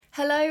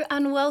Hello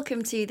and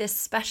welcome to this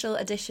special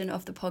edition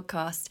of the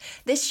podcast.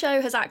 This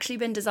show has actually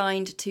been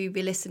designed to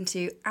be listened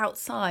to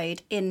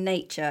outside in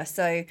nature.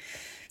 So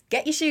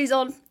get your shoes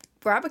on,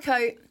 grab a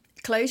coat,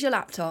 close your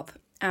laptop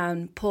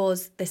and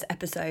pause this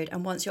episode.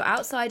 And once you're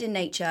outside in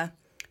nature,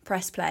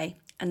 press play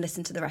and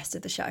listen to the rest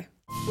of the show.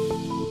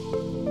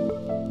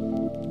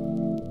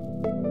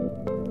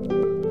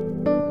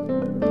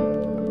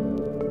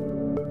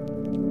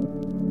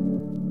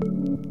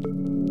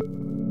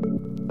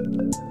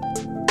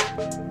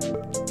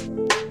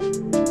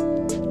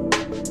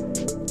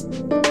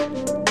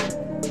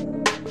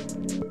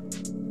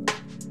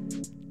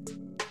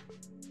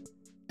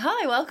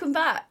 Hi, welcome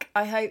back.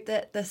 I hope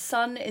that the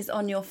sun is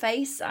on your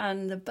face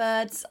and the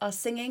birds are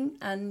singing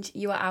and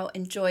you are out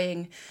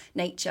enjoying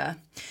nature.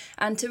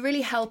 And to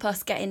really help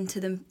us get into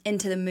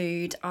the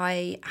mood,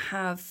 I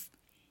have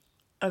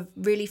a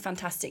really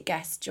fantastic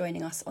guest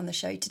joining us on the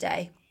show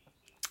today.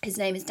 His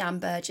name is Dan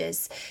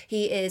Burgess.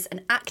 He is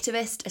an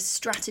activist, a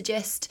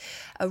strategist,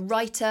 a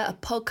writer, a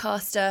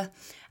podcaster,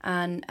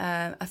 and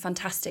a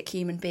fantastic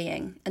human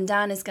being. And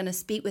Dan is going to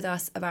speak with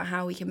us about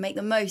how we can make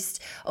the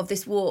most of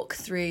this walk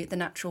through the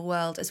natural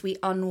world as we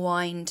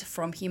unwind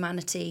from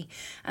humanity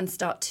and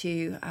start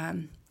to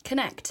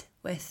connect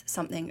with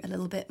something a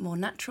little bit more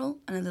natural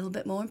and a little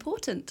bit more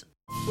important.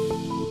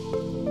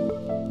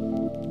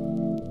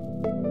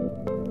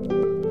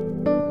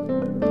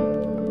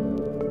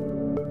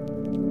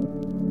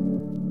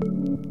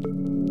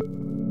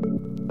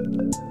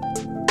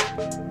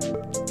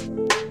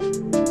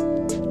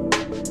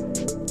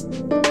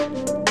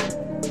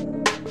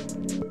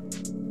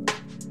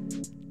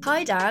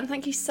 Hi Dan,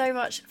 thank you so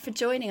much for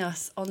joining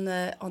us on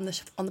the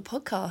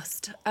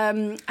podcast.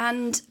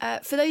 And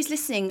for those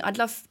listening, I'd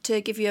love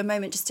to give you a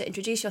moment just to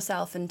introduce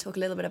yourself and talk a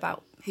little bit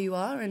about who you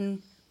are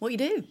and what you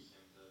do.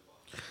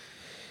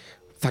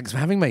 Thanks for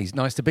having me. It's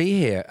nice to be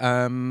here.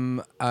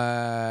 So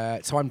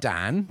I'm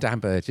Dan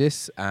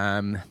Burgess.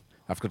 I've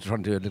got to try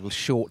and do a little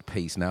short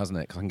piece now, isn't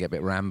it? Because I can get a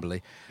bit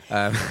rambly.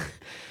 I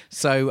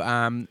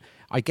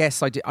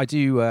guess I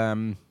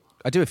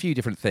do a few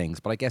different things,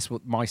 but I guess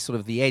what my sort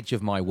of the edge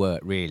of my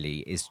work really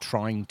is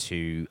trying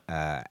to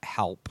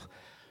help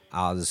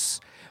us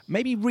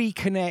maybe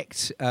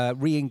reconnect,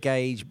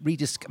 re-engage,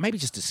 maybe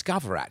just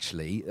discover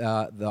actually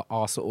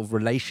our sort of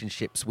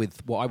relationships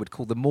with what I would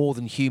call the more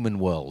than human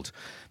world,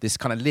 this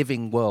kind of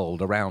living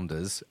world around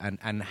us,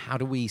 and how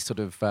do we sort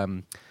of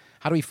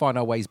how do we find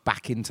our ways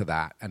back into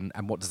that, and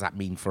what does that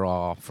mean for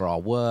our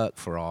work,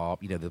 for our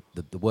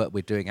the work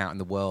we're doing out in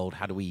the world?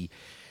 How do we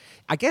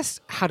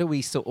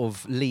sort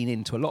of lean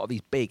into a lot of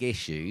these big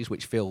issues,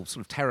 which feel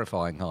sort of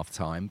terrifying half the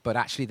time, but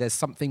actually there's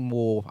something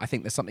more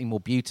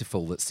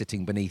beautiful that's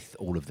sitting beneath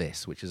all of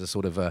this, which is a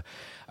sort of a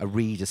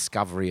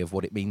rediscovery of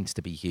what it means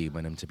to be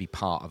human and to be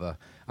part of a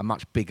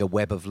much bigger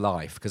web of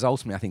life. Because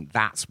ultimately I think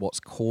that's what's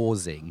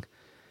causing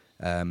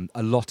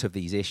a lot of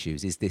these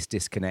issues, is this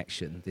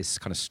disconnection, this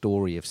kind of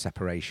story of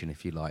separation,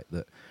 if you like,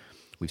 that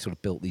we've sort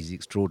of built these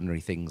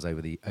extraordinary things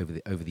over the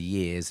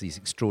years, these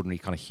extraordinary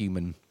kind of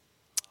human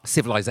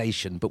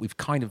civilization, but we've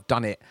kind of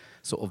done it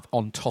sort of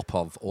on top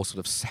of or sort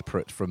of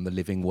separate from the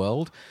living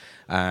world,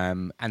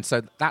 and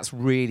so that's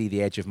really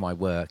the edge of my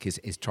work,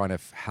 is trying to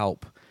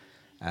help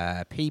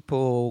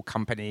people,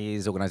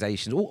 companies,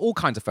 organizations, all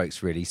kinds of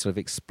folks really sort of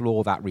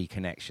explore that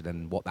reconnection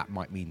and what that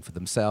might mean for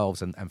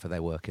themselves and for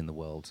their work in the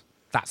world.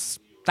 That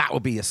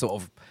would be a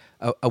sort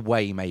of a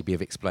way maybe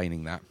of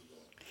explaining that.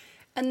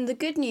 And the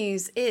good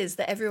news is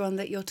that everyone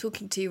that you're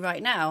talking to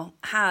right now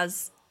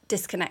has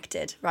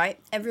disconnected, right?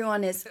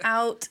 Everyone is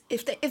out.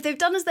 If they've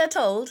done as they're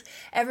told,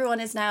 everyone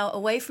is now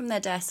away from their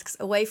desks,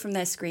 away from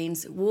their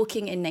screens,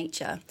 walking in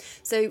nature.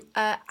 So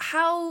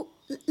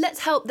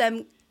let's help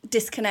them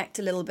disconnect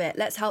a little bit.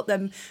 Let's help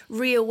them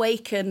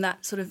reawaken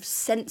that sort of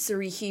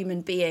sensory human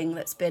being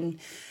that's been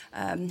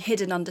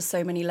hidden under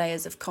so many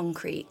layers of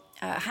concrete.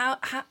 How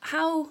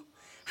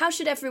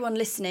should everyone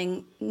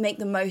listening make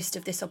the most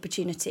of this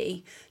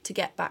opportunity to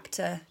get back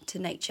to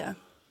nature?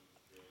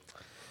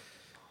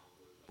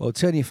 Well,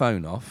 turn your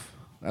phone off.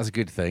 That's a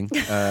good thing.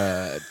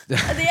 At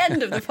the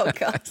end of the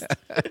podcast.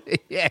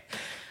 Yeah.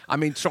 I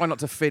mean, try not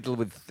to fiddle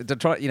with.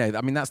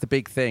 That's the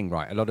big thing,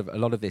 right? A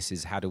lot of this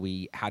is how do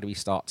we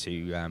start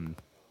to,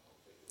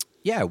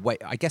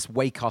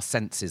 wake our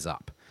senses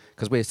up,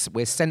 because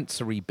we're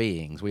sensory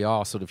beings. We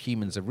are sort of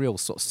humans, are real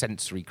sort of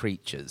sensory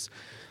creatures,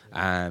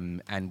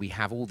 and we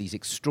have all these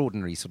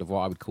extraordinary sort of what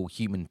I would call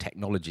human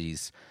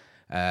technologies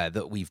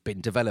that we've been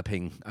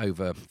developing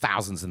over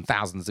thousands and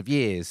thousands of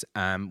years,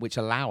 which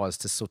allow us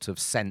to sort of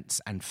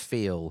sense and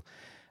feel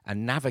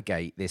and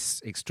navigate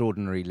this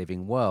extraordinary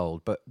living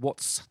world. But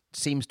what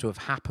seems to have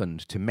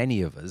happened to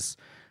many of us,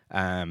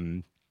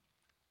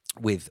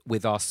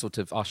 with our sort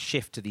of our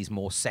shift to these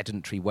more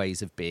sedentary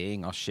ways of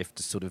being, our shift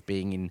to sort of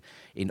being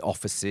in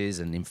offices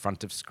and in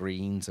front of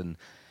screens, and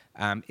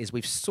is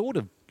we've sort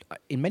of,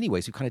 in many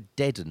ways, we've kind of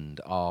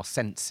deadened our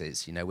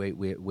senses.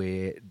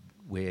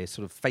 We're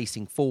sort of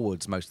facing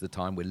forwards most of the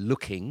time. We're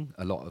looking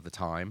a lot of the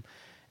time,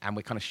 and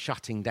we're kind of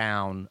shutting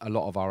down a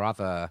lot of our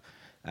other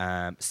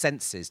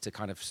senses to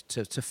kind of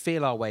to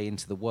feel our way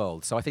into the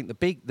world. So I think a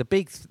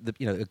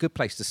good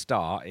place to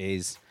start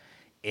is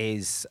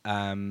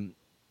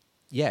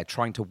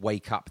trying to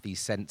wake up these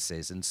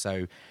senses. And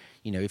so,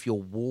 if you're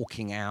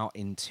walking out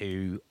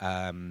into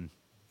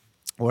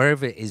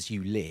wherever it is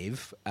you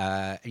live,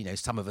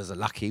 some of us are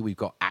lucky. We've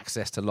got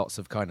access to lots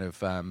of kind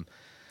of,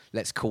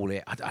 let's call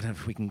it, I don't know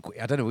if we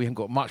haven't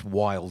got much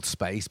wild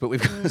space, but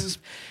we've got,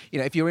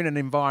 if you're in an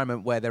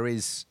environment where there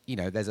is,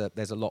 there's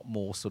a lot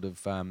more sort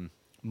of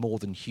more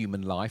than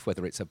human life,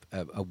 whether it's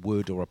a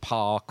wood or a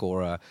park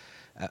or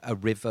a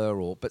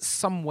river but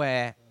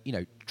somewhere,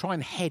 try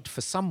and head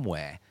for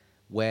somewhere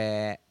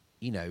where,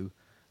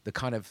 the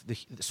kind of the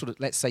sort of,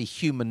 let's say,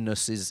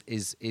 humanness is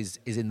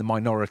in the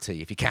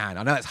minority, if you can.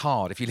 I know it's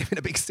hard if you live in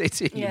a big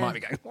city. You might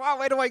be going, wow,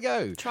 where do I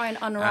go? Try and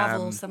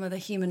unravel some of the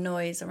human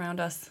noise around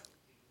us.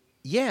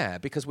 Yeah,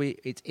 because we've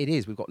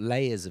got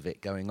layers of it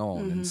going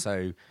on. And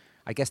so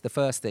I guess the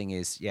first thing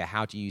is,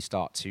 how do you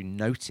start to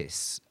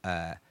notice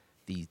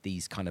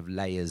these kind of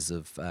layers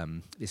of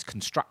this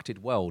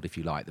constructed world, if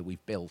you like, that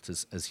we've built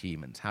as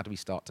humans? How do we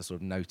start to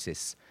sort of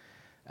notice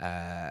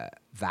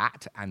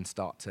that and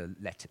start to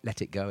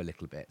let it go a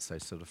little bit? So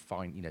sort of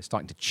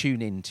starting to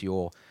tune into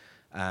your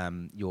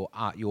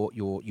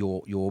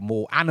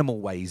more animal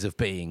ways of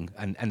being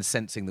and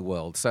sensing the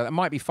world. So it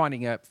might be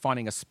finding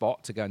a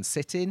spot to go and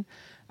sit in,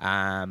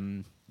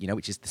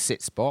 which is the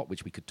sit spot,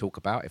 which we could talk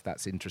about if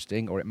that's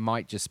interesting. Or it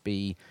might just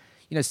be,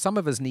 some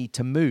of us need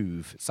to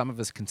move. Some of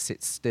us can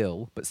sit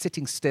still, but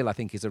sitting still, I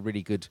think, is a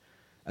good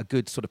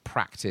sort of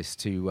practice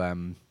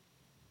to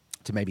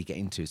maybe get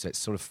into. So it's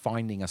sort of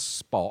finding a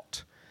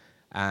spot,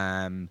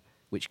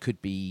 which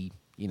could be,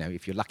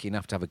 if you're lucky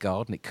enough to have a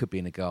garden, it could be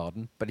in a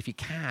garden. But if you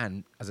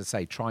can, as I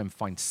say, try and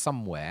find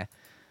somewhere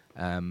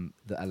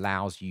that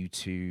allows you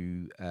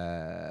to,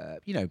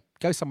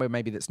 go somewhere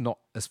maybe that's not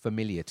as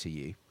familiar to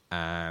you,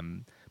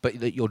 but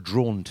that you're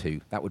drawn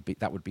to. That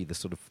would be the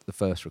sort of the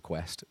first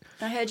request.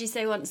 I heard you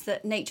say once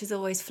that nature's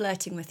always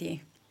flirting with you.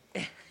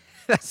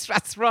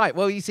 That's right.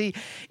 Well, you see,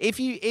 if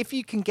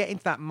you can get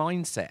into that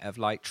mindset of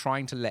like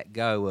trying to let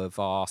go of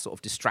our sort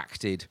of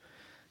distracted,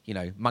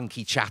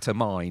 monkey chatter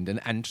mind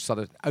and sort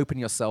of open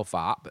yourself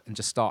up and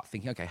just start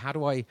thinking, okay, how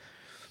do I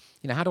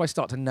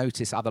start to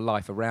notice other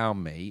life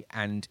around me?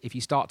 And if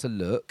you start to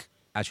look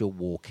as you're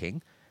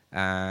walking,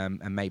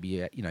 and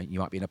maybe you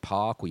might be in a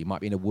park, or you might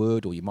be in a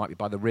wood, or you might be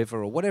by the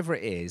river, or whatever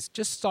it is,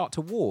 just start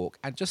to walk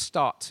and just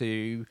start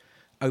to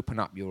open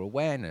up your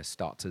awareness,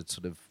 start to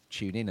sort of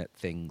tune in at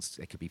things.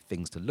 It could be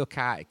things to look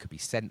at, it could be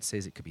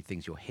senses, it could be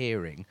things you're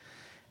hearing.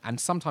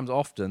 And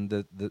often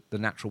the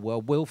natural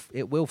world will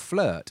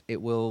flirt.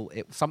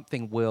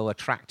 Something will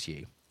attract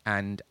you,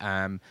 and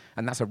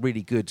that's a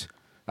really good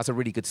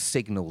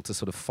signal to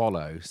sort of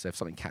follow. So if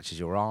something catches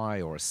your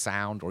eye, or a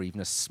sound, or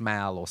even a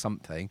smell, or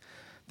something,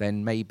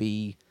 then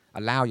maybe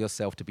allow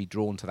yourself to be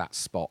drawn to that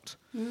spot,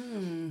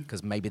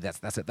 because maybe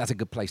that's a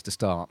good place to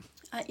start.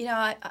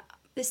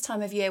 This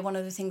time of year, one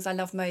of the things I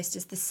love most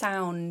is the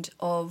sound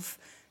of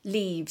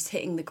leaves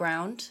hitting the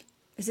ground.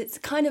 Because it's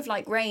kind of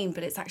like rain,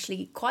 but it's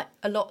actually quite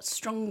a lot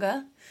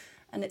stronger,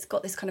 and it's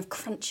got this kind of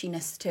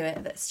crunchiness to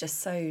it that's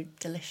just so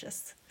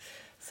delicious.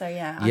 So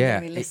I'm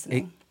really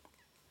listening.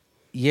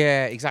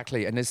 Yeah,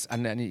 exactly. And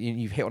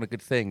you've hit on a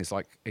good thing. It's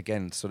like,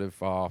 again, sort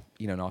of our,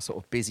 in our sort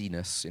of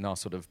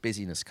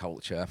busyness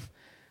culture.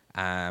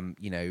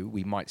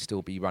 We might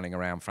still be running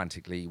around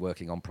frantically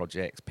working on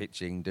projects,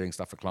 pitching, doing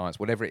stuff for clients,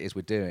 whatever it is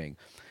we're doing.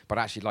 But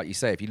actually, like you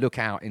say, if you look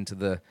out into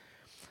the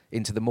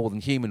more than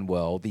human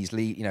world,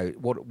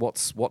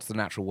 what's the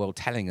natural world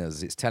telling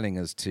us? It's telling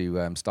us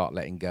to start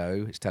letting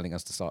go. It's telling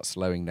us to start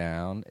slowing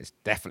down. It's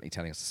definitely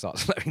telling us to start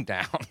slowing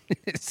down.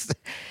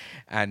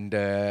 And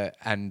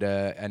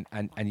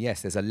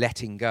yes, there's a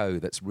letting go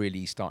that's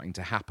really starting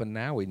to happen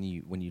now. When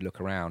you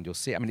look around, you'll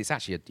see. I mean, it's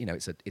actually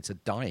it's a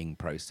dying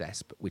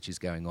process, which is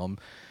going on.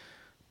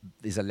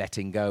 There's a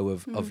letting go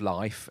of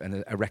life,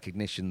 and a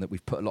recognition that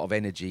we've put a lot of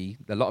energy.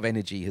 A lot of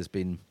energy has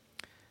been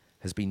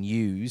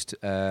used,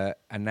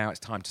 and now it's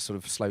time to sort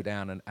of slow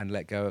down and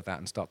let go of that,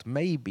 and start to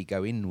maybe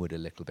go inward a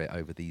little bit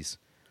over these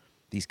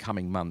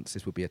coming months.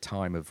 This will be a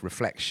time of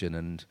reflection,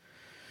 and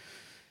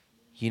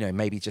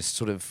maybe just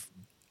sort of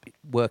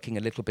working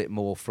a little bit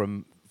more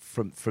from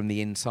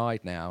the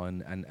inside now,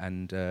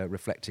 and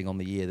reflecting on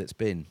the year that's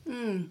been.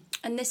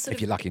 And this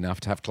if you're lucky enough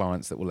to have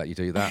clients that will let you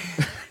do that.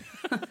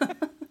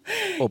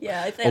 Or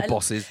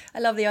bosses. I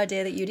love the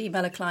idea that you'd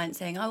email a client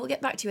saying, I will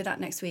get back to you with that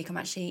next week. I'm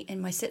actually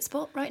in my sit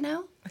spot right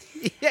now.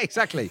 Yeah,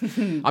 exactly.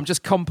 I'm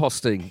just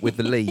composting with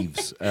the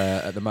leaves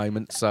at the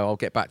moment, so I'll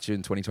get back to you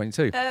in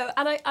 2022.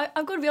 And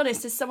I've got to be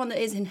honest, as someone that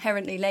is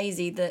inherently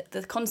lazy,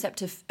 the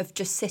concept of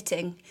just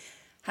sitting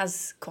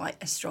has quite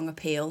a strong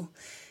appeal.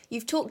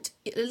 You've talked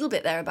a little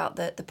bit there about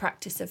the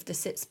practice of the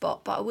sit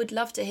spot, but I would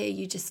love to hear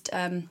you just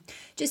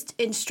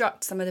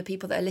instruct some of the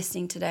people that are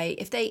listening today,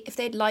 if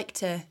they'd like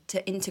to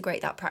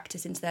integrate that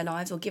practice into their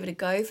lives or give it a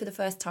go for the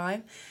first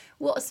time.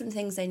 What are some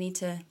things they need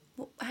to?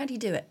 How do you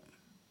do it?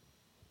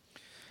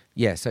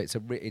 Yeah, so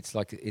it's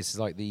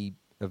like the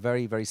a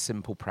very, very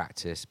simple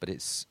practice, but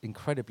it's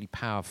incredibly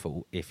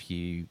powerful if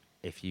you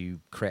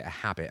create a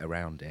habit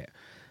around it.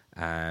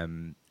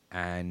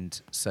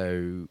 And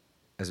so,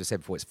 as I said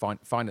before, it's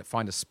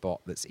find a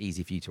spot that's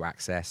easy for you to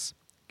access.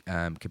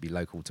 Could be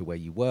local to where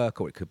you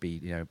work, or it could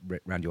be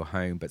around your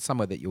home, but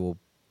somewhere that you're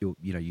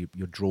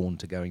drawn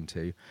to going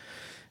to.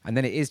 And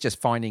then it is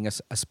just finding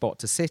a spot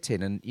to sit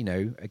in. And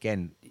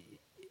again,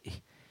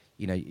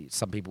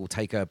 some people will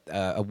take a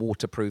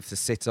waterproof to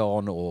sit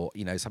on, or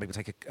some people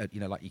take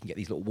like you can get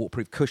these little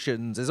waterproof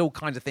cushions. There's all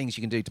kinds of things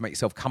you can do to make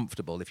yourself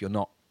comfortable if you're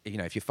not,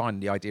 if you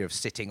find the idea of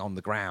sitting on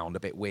the ground a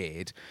bit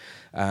weird,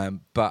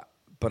 but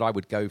I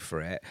would go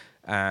for it.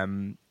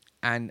 And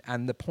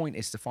the point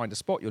is to find a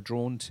spot you're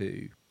drawn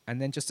to,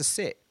 and then just to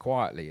sit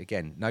quietly.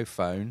 Again, no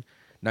phone,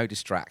 no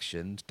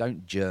distractions,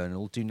 don't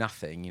journal, do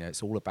nothing.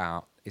 It's all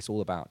about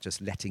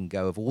just letting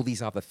go of all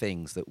these other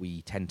things that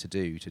we tend to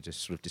do to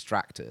just sort of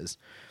distract us,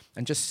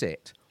 and just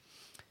sit.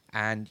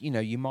 And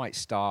you might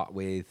start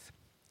with,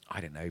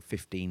 I don't know,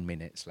 15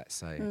 minutes, let's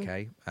say,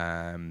 okay,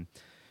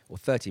 or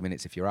 30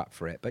 minutes if you're up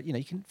for it. But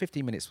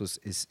 15 minutes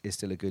is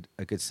still a good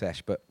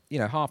sesh. But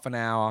half an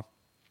hour.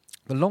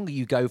 The longer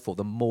you go for,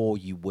 the more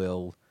you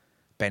will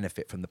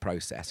benefit from the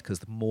process, because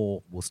the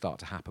more will start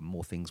to happen,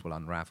 more things will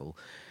unravel.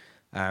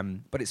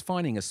 But it's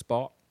finding a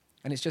spot,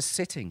 and it's just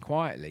sitting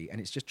quietly, and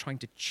it's just trying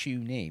to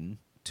tune in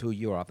to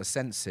your other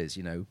senses,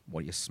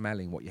 what you're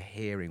smelling, what you're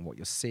hearing, what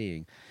you're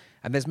seeing.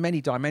 And there's many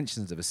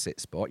dimensions of a sit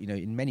spot.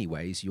 In many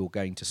ways, you're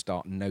going to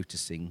start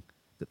noticing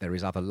that there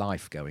is other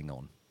life going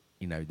on.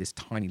 This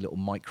tiny little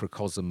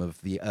microcosm of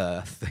the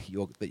earth that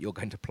you're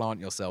going to plant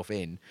yourself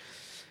in.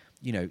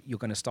 You're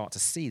going to start to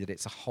see that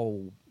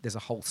there's a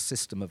whole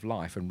system of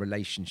life and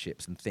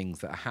relationships and things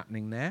that are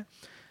happening there.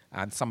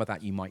 And some of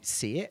that you might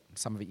see it,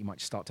 some of it you might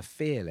start to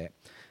feel it.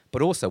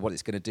 But also what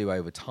it's going to do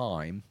over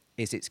time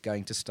is you're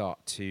going to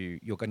start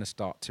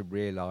to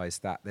realize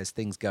that there's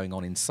things going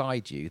on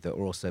inside you that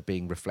are also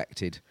being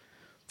reflected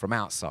from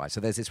outside.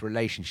 So there's this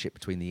relationship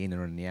between the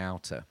inner and the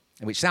outer,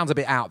 which sounds a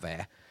bit out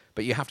there,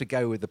 but you have to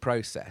go with the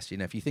process.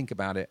 If you think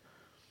about it,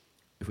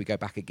 if we go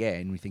back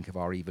again, we think of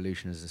our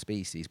evolution as a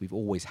species, we've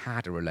always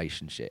had a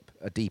relationship,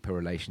 a deeper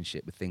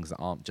relationship with things that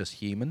aren't just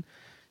human.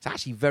 It's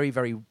actually very,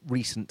 very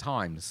recent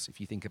times, if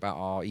you think about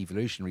our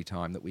evolutionary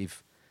time, that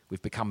we've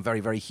become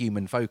very, very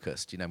human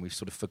focused. We've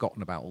sort of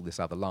forgotten about all this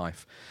other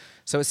life.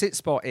 So a sit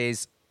spot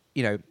is,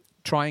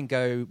 try and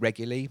go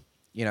regularly,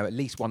 at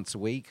least once a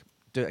week.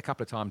 Do it a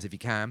couple of times if you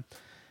can.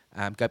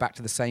 Go back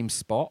to the same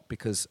spot,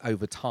 because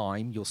over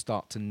time you'll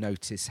start to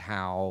notice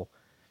how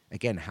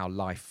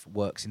life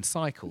works in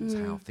cycles,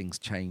 how things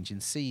change in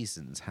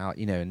seasons,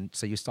 and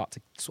so you start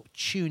to sort of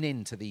tune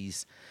into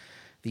these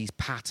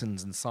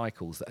patterns and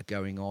cycles that are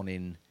going on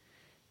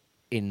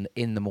in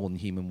the modern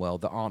human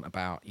world that aren't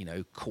about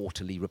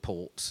quarterly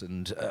reports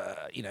and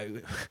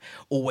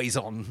always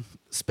on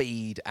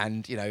speed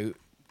and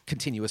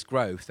continuous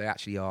growth. They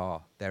actually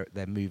are.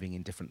 They're moving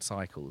in different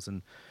cycles,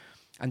 and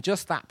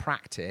just that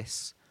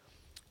practice.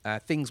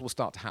 Things will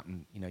start to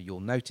happen. You'll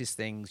notice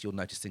things. You'll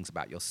notice things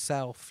about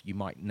yourself. You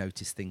might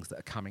notice things that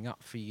are coming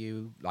up for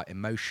you, like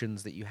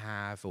emotions that you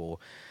have, or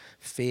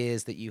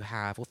fears that you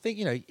have, or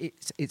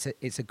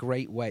it's a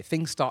great way.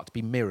 Things start to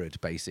be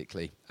mirrored,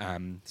 basically.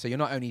 So you're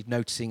not only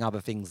noticing other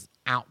things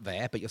out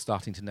there, but you're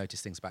starting to notice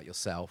things about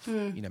yourself.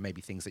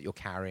 Maybe things that you're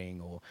carrying,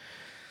 or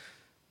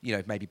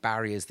maybe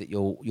barriers that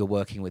you're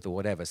working with, or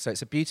whatever. So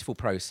it's a beautiful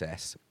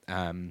process,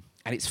 and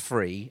it's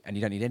free, and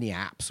you don't need any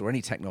apps or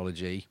any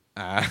technology.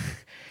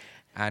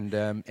 And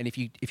if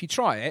you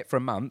try it for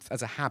a month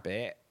as a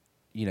habit,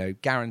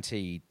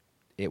 guaranteed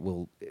it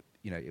will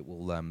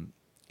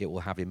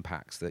have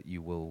impacts that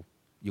you'll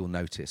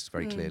notice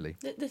very clearly.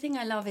 The thing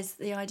I love is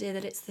the idea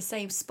that it's the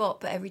same spot,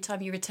 but every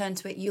time you return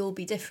to it, you'll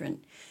be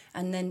different,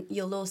 and then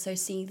you'll also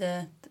see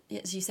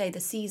as you say,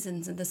 the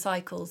seasons and the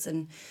cycles,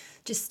 and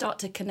just start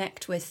to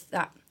connect with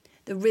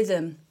the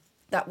rhythm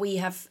that we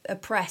have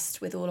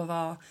oppressed with all of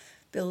our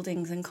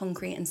buildings and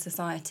concrete in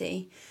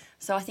society.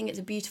 So I think it's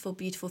a beautiful,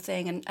 beautiful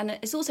thing. And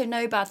it's also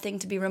no bad thing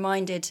to be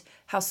reminded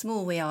how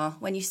small we are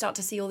when you start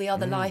to see all the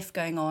other life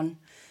going on,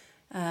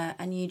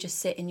 and you just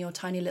sit in your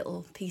tiny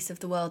little piece of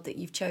the world that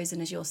you've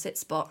chosen as your sit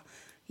spot.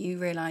 You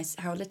realise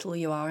how little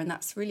you are, and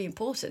that's really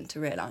important to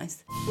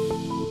realise.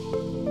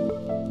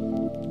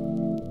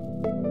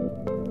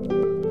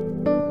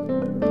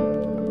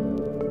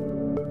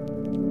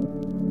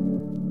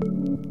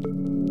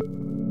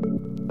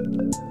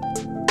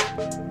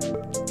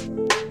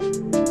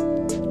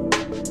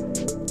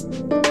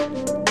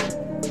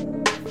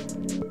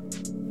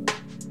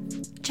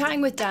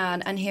 Chatting with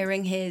Dan and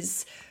hearing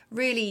his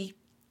really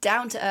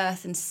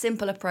down-to-earth and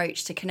simple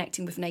approach to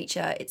connecting with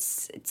nature,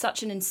 it's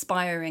such an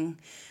inspiring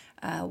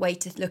way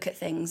to look at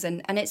things,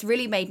 and it's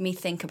really made me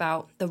think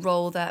about the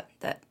role that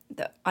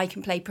I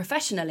can play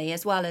professionally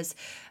as well as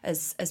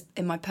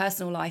in my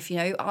personal life.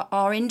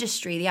 Our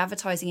industry, the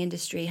advertising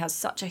industry, has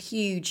such a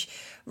huge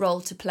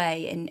role to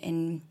play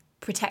in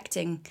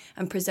protecting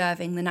and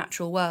preserving the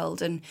natural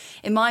world. And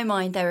in my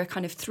mind, there are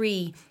kind of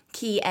three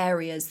key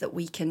areas that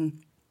we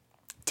can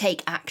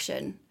take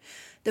action.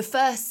 The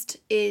first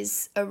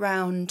is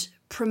around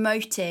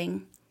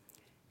promoting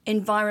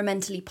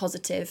environmentally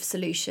positive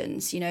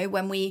solutions.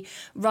 When we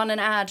run an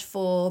ad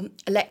for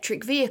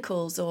electric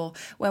vehicles, or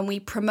when we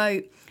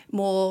promote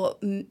more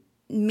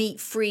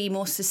meat-free,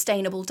 more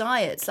sustainable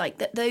diets, like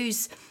that,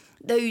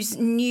 those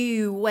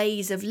new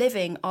ways of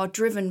living are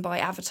driven by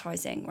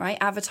advertising, right?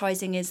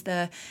 Advertising is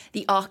the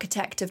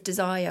architect of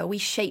desire. We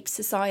shape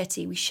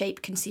society, we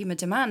shape consumer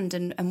demand,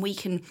 and we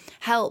can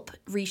help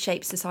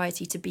reshape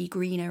society to be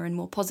greener and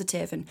more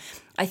positive. And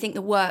I think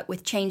the work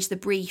with Change the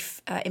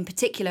Brief in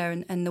particular,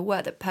 and the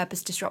work that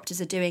Purpose Disruptors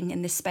are doing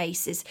in this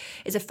space is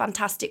a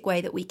fantastic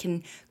way that we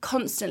can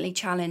constantly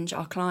challenge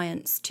our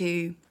clients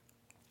to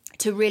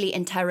really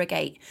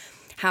interrogate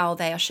how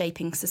they are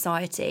shaping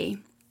society.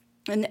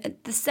 And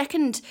the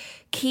second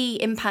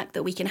key impact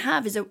that we can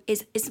have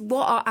is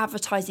what our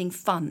advertising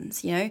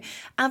funds.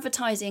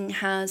 Advertising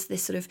has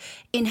this sort of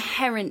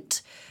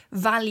inherent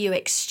value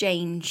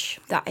exchange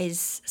that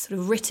is sort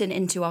of written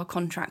into our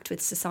contract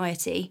with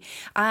society.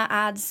 Our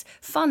ads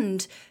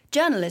fund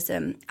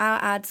journalism.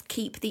 Our ads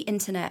keep the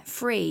internet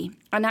free.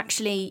 And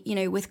actually,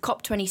 with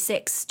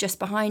COP26 just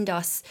behind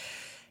us,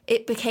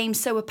 it became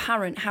so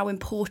apparent how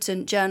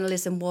important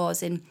journalism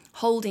was in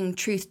holding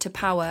truth to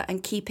power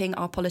and keeping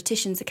our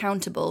politicians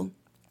accountable.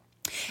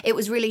 It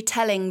was really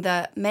telling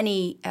that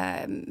many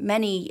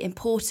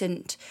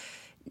important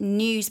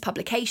news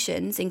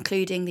publications,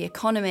 including The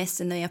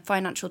Economist and the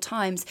Financial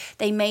Times,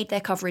 they made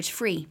their coverage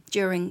free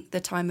during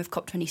the time of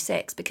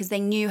COP26 because they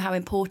knew how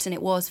important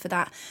it was for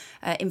that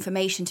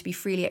information to be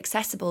freely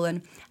accessible.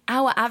 And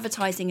our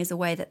advertising is a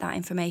way that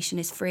information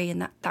is free,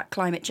 and that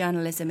climate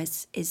journalism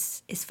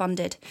is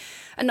funded.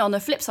 And on the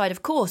flip side,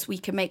 of course, we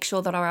can make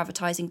sure that our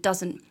advertising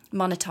doesn't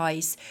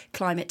monetize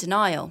climate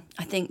denial.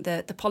 I think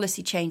the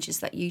policy changes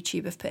that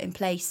YouTube have put in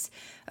place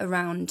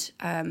around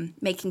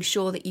making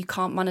sure that you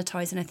can't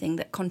monetize anything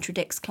that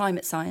contradicts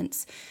climate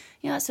science,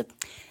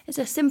 it's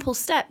a simple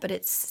step, but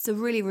it's a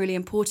really, really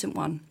important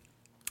one,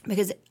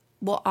 because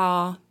what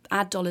our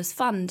ad dollars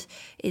fund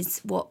is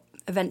what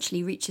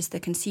eventually reaches the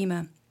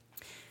consumer.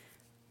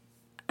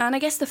 And I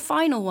guess the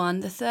final one,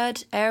 the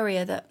third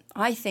area that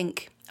I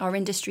think our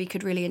industry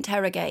could really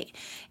interrogate,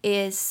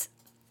 is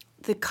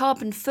the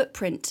carbon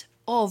footprint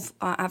of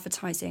our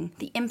advertising,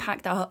 the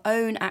impact that our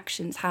own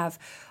actions have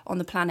on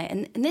the planet.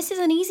 And this is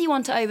an easy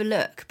one to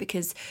overlook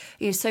because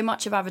so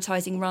much of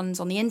advertising runs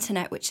on the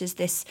internet, which is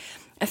this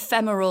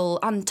ephemeral,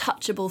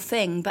 untouchable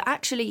thing. But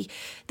actually,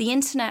 the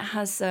internet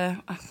has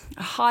a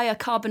higher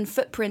carbon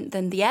footprint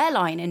than the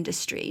airline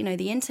industry.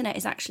 The internet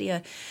is actually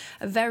a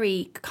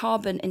very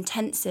carbon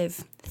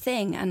intensive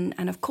thing.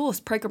 And of course,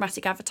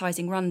 programmatic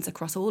advertising runs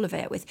across all of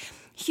it with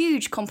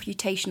huge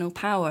computational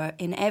power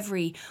in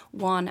every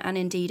one and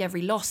indeed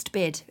every lost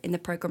bid in the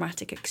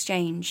programmatic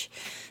exchange.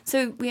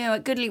 So,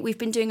 at Goodleap, we've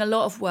been doing a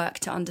lot of work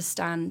to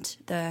understand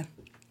the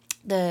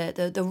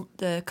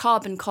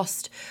carbon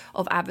cost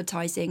of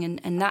advertising,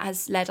 and that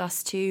has led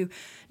us to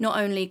not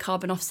only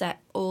carbon offset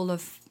all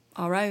of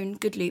our own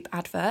Goodleap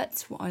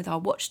adverts with our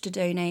Watch to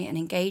Donate and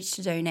Engage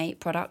to Donate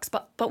products,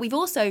 but we've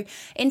also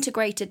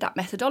integrated that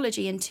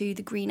methodology into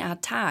the Green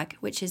Ad Tag,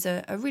 which is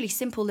a really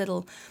simple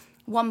little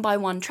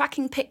one-by-one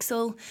tracking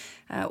pixel.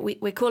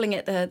 We're calling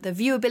it the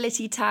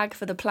viewability tag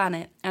for the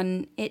planet,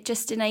 and it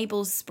just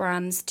enables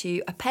brands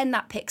to append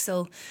that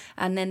pixel,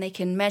 and then they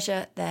can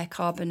measure their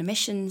carbon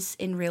emissions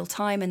in real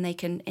time, and they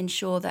can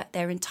ensure that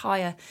their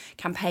entire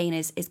campaign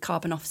is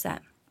carbon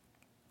offset.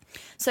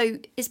 So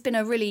it's been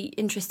a really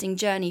interesting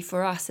journey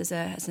for us as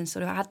a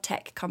sort of ad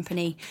tech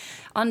company,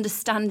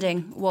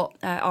 understanding what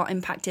our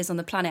impact is on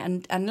the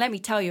planet. And let me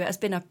tell you, it has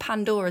been a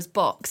Pandora's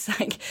box.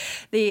 Like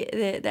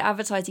the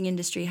advertising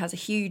industry has a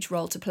huge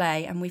role to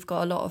play, and we've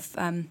got a lot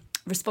of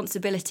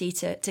responsibility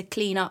to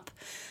clean up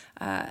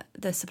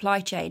the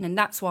supply chain. And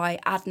that's why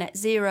AdNet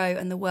Zero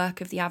and the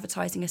work of the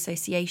Advertising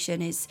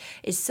Association is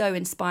so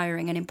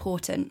inspiring and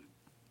important.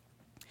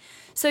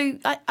 So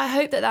I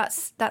hope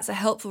that's a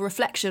helpful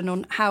reflection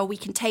on how we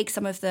can take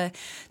some of the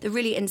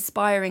really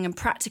inspiring and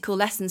practical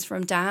lessons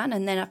from Dan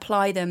and then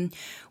apply them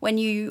when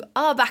you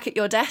are back at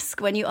your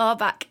desk, when you are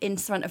back in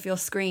front of your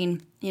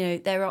screen.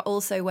 There are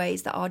also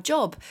ways that our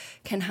job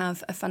can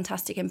have a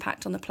fantastic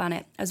impact on the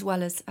planet, as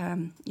well as,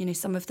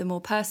 some of the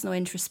more personal,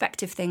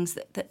 introspective things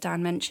that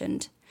Dan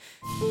mentioned.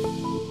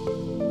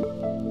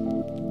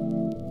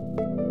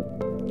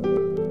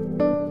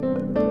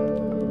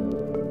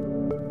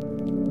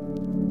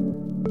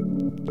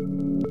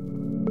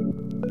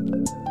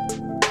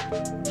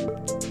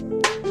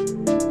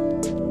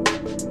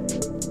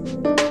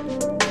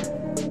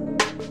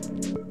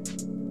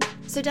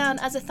 So Dan,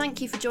 as a thank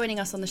you for joining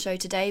us on the show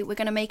today, we're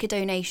going to make a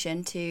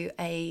donation to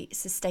a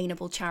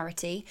sustainable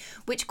charity.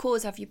 Which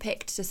cause have you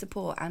picked to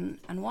support and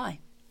why?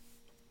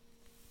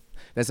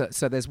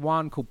 There's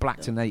one called Black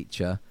to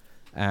Nature,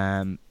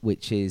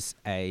 which is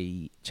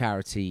a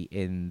charity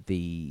in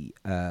the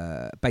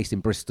based in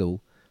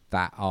Bristol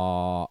that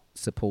are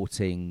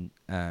supporting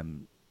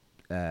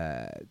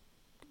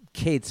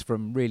kids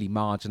from really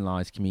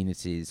marginalised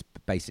communities,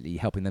 basically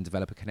helping them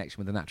develop a connection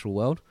with the natural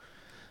world.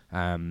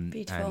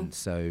 Beautiful. And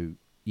so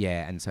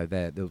yeah, and so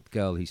the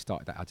girl who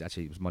started that,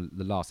 actually it was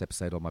the last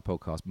episode on my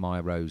podcast,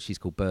 Maya Rose. She's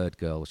called Bird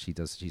Girl.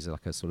 She's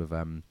like a sort of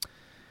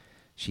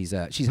she's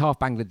half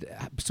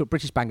sort of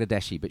British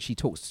Bangladeshi, but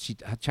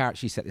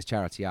she set this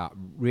charity up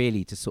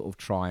really to sort of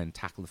try and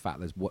tackle the fact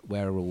that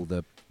where are all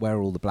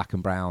the black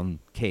and brown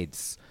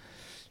kids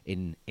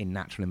in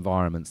natural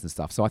environments and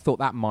stuff. So I thought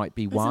that might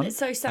be one. Isn't it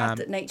so sad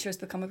that nature has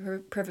become a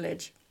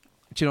privilege?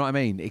 Do you know what I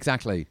mean?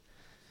 Exactly.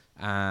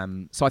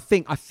 So I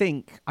think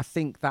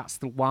that's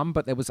the one.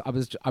 But I was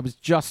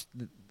just,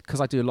 because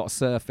I do a lot of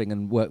surfing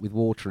and work with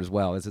water as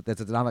well.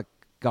 There's another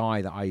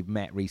guy that I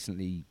met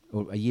recently,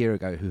 or a year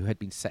ago, who had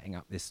been setting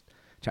up this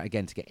chat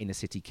again to get inner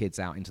city kids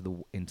out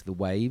into the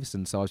waves.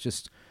 And so I was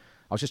just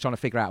trying to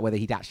figure out whether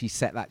he'd actually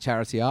set that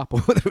charity up or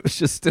whether it was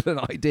just still an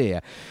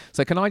idea.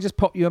 So can I just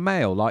pop you a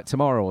mail like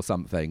tomorrow or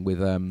something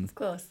with Of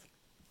course.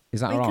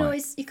 Is that You all can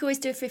right? you can always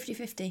do a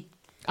 50-50.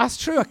 That's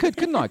true. I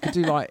couldn't I? I could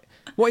do like,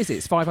 what is it?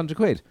 It's 500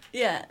 quid.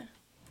 Yeah.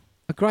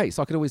 Oh, great.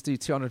 So I could always do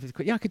 250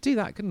 quid. Yeah, I could do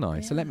that, couldn't I?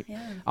 So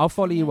Yeah. I'll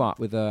follow you up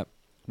with a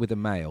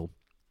mail.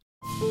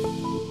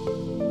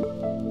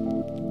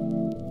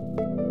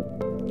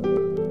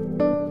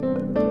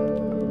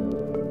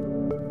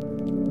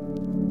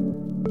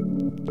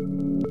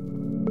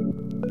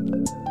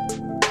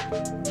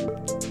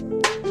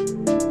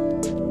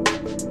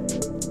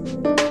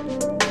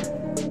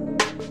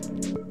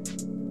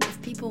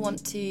 If people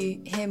want to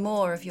hear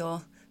more of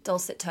your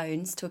dulcet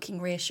tones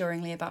talking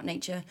reassuringly about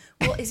nature,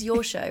 what is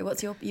your show?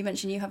 You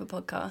mentioned you have a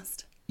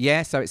podcast.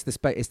 Yeah, so it's the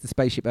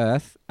Spaceship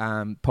Earth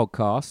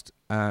podcast,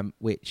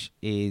 which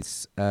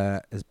has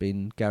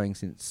been going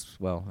since,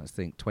 well, I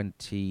think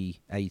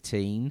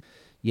 2018.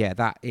 Yeah,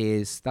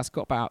 that's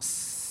got about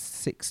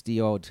 60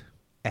 odd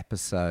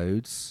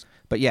episodes.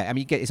 But yeah, I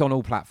mean, it's on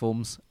all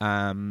platforms,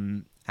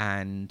 and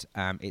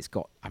it's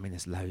got. I mean,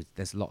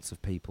 there's lots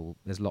of people.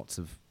 There's lots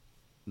of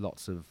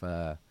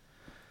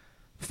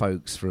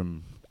folks,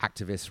 from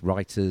activists,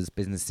 writers,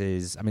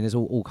 businesses. I mean, there's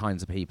all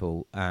kinds of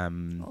people.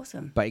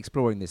 Awesome. But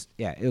exploring this,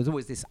 yeah, it was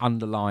always this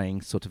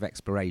underlying sort of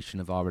exploration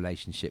of our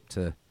relationship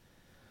to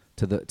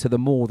the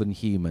more than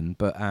human.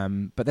 But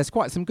there's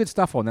quite some good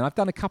stuff on there. I've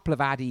done a couple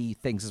of addy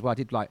things as well. I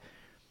did, like,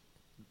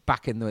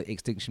 back in the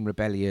Extinction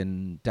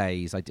Rebellion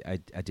days, I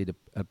did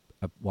a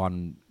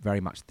one very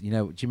much, do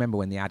you remember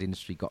when the ad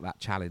industry got that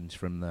challenge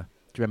from do you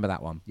remember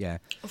that one? Yeah.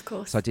 Of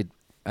course. So I did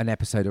an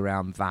episode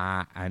around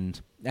that, and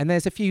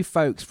there's a few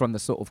folks from the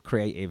sort of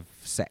creative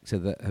sector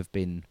that have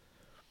been,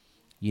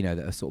 that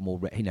are sort of more,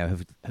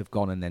 have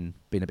gone and then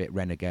been a bit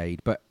renegade.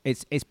 But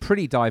it's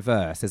pretty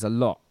diverse. There's a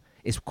lot.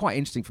 It's quite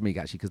interesting for me,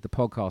 actually, because the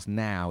podcast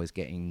now is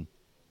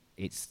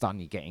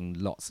suddenly getting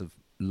lots of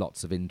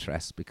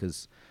interest,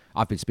 because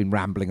I've just been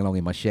rambling along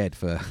in my shed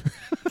for.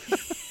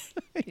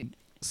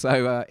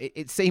 So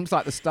it seems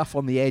like the stuff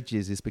on the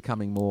edges is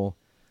becoming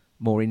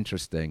more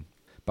interesting.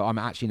 But I'm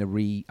actually in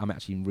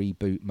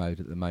reboot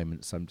mode at the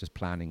moment, so I'm just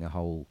planning a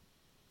whole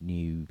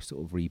new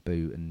sort of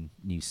reboot and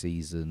new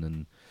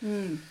season,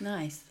 and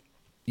nice.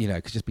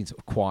 Cause just been sort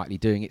of quietly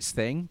doing its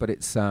thing. But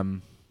it's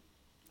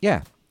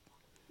yeah,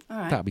 All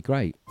right. that'd be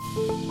great.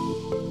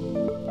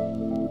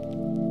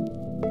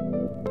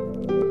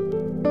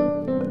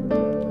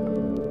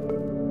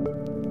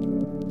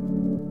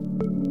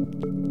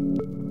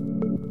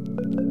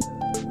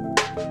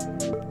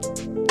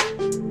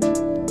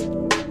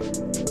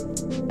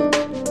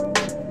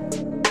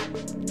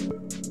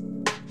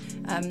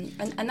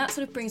 And that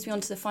sort of brings me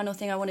on to the final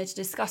thing I wanted to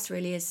discuss,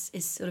 really, is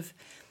sort of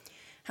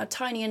how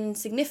tiny and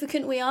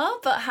significant we are,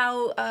 but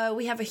how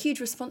we have a huge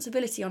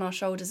responsibility on our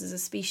shoulders as a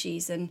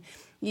species. And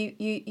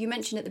you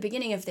mentioned at the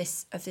beginning of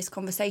this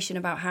conversation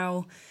about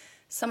how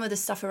some of the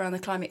stuff around the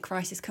climate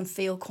crisis can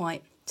feel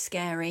quite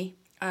scary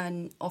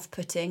and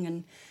off-putting,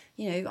 and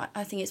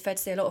I think it's fair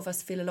to say a lot of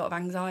us feel a lot of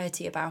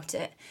anxiety about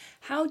it.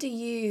 How do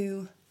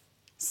you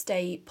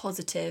stay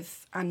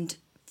positive, and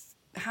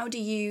how do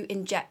you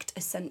inject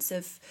a sense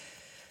of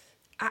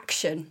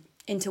action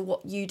into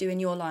what you do in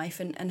your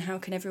life, and how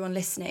can everyone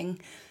listening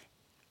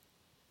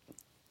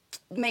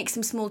make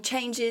some small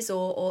changes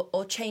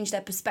or change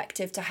their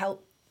perspective to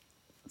help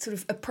sort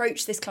of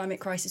approach this climate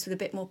crisis with a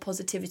bit more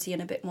positivity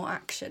and a bit more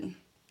action?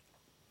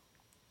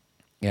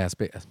 Yeah, it's a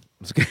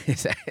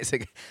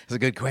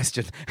good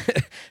question.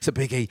 It's a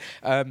biggie.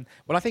 Well,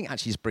 I think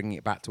actually just bringing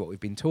it back to what we've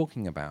been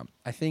talking about,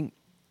 I think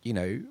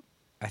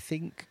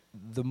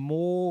the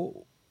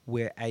more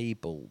we're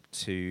able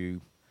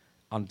to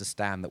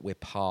understand that we're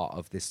part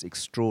of this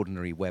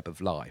extraordinary web of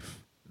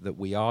life, that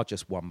we are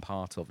just one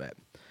part of it,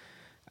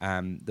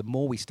 the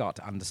more we start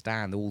to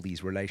understand all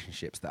these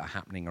relationships that are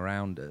happening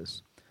around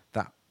us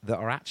that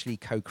are actually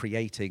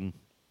co-creating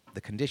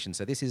the conditions.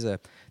 So this is a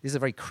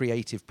very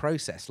creative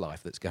process,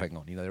 life that's going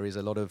on. There's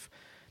a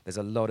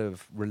lot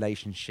of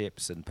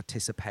relationships and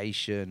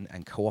participation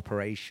and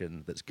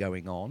cooperation that's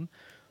going on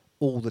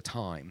all the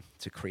time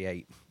to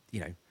create,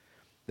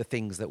 the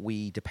things that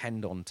we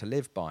depend on to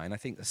live by. And I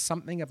think there's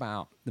something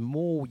about the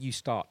more you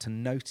start to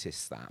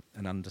notice that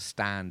and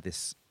understand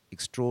this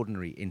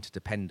extraordinary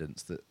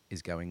interdependence that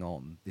is going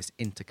on, this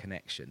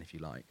interconnection, if you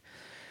like,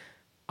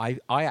 I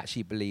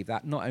actually believe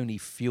that not only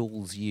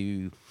fuels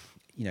you,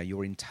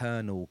 your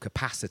internal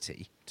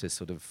capacity to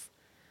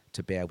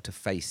to be able to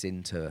face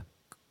into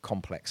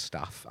complex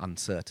stuff,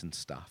 uncertain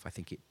stuff. I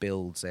think it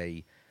builds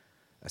a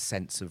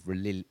sense of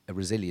a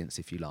resilience,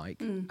 if you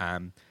like,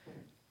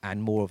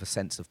 and more of a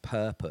sense of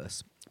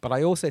purpose. But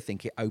I also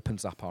think it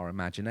opens up our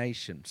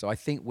imagination. So I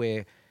think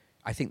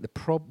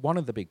one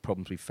of the big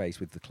problems we face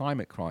with the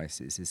climate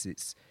crisis is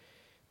it's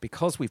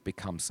because we've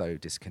become so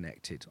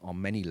disconnected on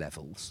many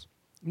levels,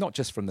 not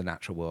just from the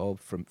natural world,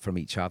 from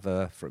each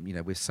other,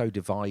 we're so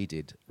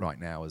divided right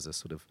now as a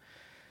sort of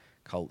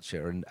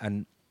culture.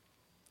 And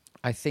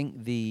I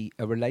think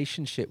a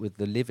relationship with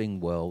the living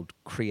world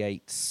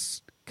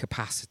creates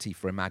capacity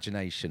for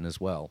imagination as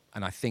well.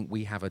 And I think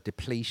we have a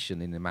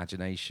depletion in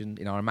imagination,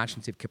 in our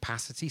imaginative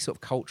capacity, sort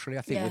of culturally.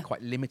 I think we're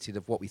quite limited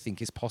of what we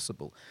think is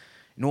possible.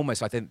 And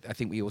almost, I think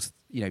we also,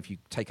 if you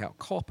take out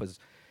COP,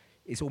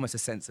 it's almost a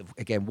sense of,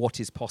 again, what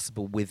is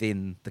possible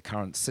within the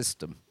current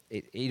system.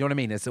 You know what I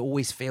mean? It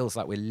always feels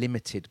like we're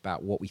limited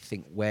about what we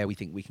think, where we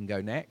think we can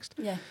go next.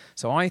 Yeah.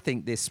 So I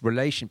think this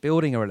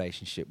building a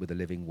relationship with the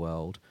living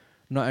world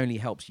not only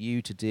helps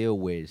you to deal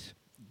with,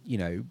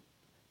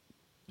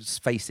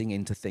 facing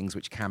into things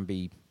which can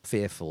be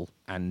fearful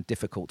and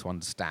difficult to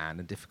understand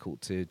and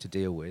difficult to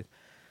deal with,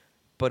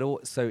 but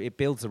also it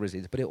builds the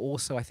resilience, but it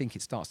also, I think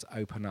it starts to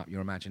open up your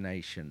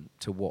imagination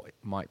to what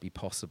might be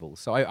possible.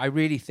 So I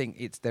really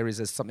think there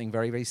is something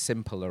very, very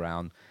simple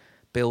around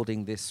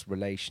building this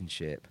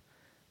relationship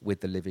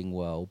with the living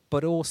world.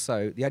 But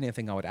also, the only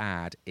thing I would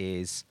add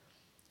is,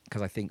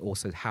 because I think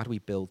also, how do we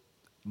build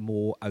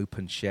more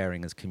open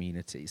sharing as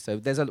communities? So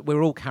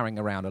we're all carrying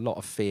around a lot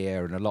of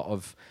fear and a lot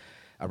of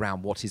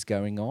around what is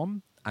going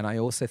on. And I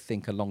also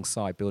think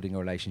alongside building a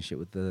relationship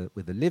with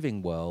the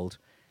living world,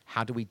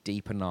 how do we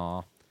deepen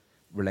our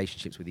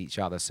relationships with each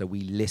other so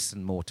we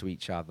listen more to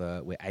each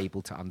other, we're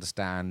able to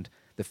understand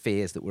the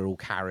fears that we're all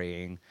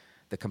carrying,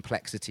 the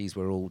complexities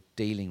we're all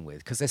dealing with,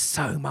 because there's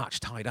so much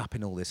tied up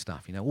in all this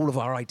stuff. All of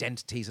our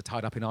identities are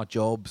tied up in our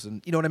jobs,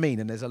 and you know what I mean?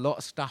 And there's a lot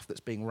of stuff that's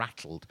being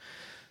rattled.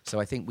 So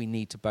I think we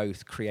need to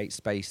both create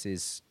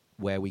spaces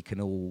where we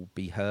can all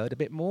be heard a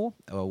bit more,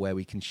 or where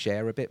we can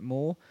share a bit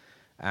more.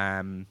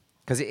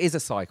 Because it is a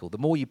cycle. The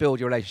more you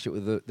build your relationship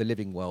with the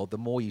living world, the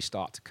more you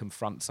start to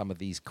confront some of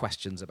these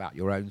questions about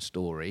your own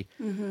story.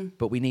 Mm-hmm.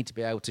 But we need to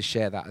be able to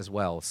share that as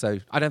well. So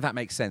I don't know if that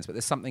makes sense, but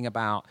there's something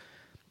about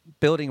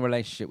building a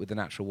relationship with the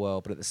natural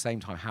world, but at the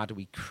same time, how do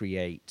we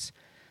create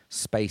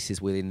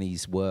spaces within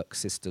these work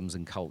systems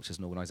and cultures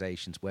and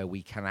organizations where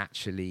we can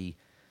actually,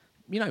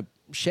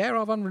 share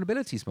our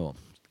vulnerabilities more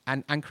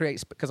and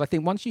create, because I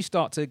think once you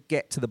start to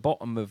get to the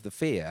bottom of the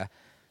fear,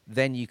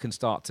 then you can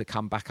start to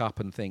come back up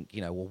and think,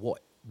 well,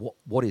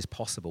 what is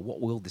possible? What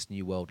will this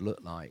new world look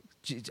like?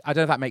 I don't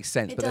know if that makes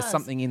sense, but there's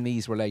something in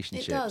these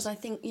relationships. It does. I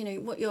think,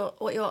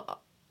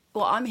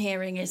 what I'm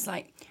hearing is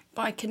like,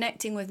 by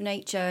connecting with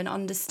nature and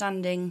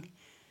understanding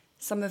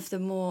some of the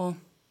more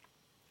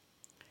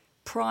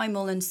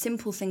primal and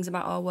simple things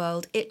about our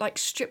world, it like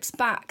strips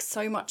back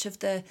so much of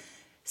the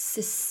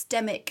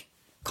systemic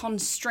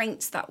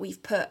constraints that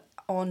we've put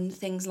on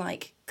things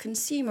like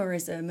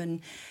consumerism,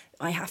 and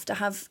I have to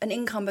have an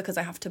income because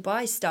I have to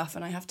buy stuff,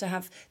 and I have to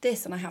have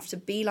this, and I have to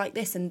be like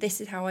this, and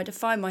this is how I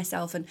define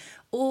myself, and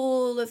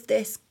all of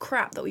this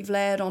crap that we've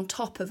layered on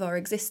top of our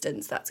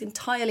existence that's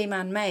entirely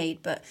man-made.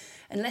 But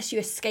unless you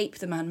escape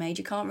the man-made,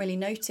 you can't really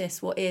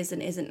notice what is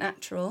and isn't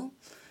natural.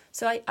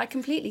 So I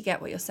completely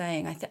get what you're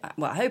saying.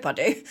 I hope I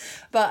do,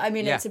 but I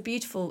mean, yeah. It's a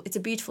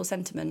beautiful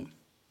sentiment.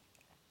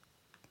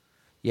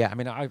 Yeah, I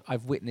mean,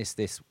 I've witnessed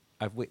this.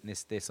 I've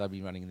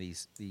been running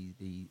these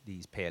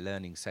peer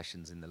learning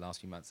sessions in the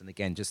last few months, and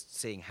again, just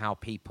seeing how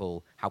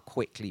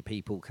quickly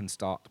people can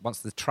start, once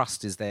the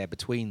trust is there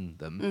between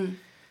them,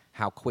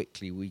 how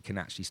quickly we can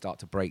actually start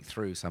to break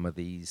through some of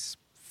these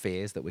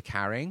fears that we're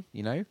carrying.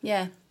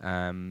 Yeah.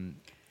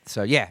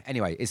 So yeah.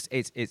 Anyway,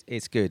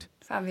 it's good.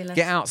 Fabulous.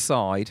 Get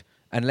outside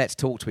and let's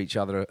talk to each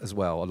other as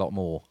well a lot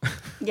more.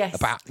 Yes.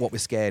 About what we're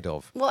scared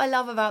of. What I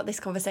love about this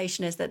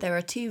conversation is that there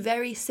are two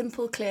very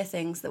simple, clear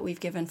things that we've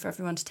given for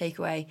everyone to take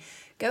away.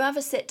 Go have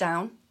a sit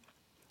down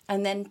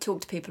and then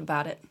talk to people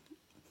about it.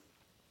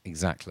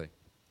 Exactly.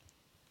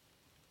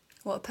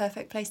 What a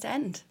perfect place to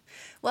end.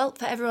 Well,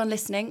 for everyone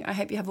listening, I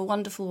hope you have a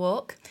wonderful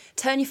walk.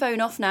 Turn your phone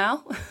off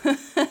now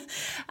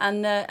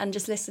and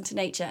just listen to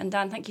nature. And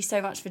Dan, thank you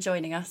so much for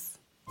joining us.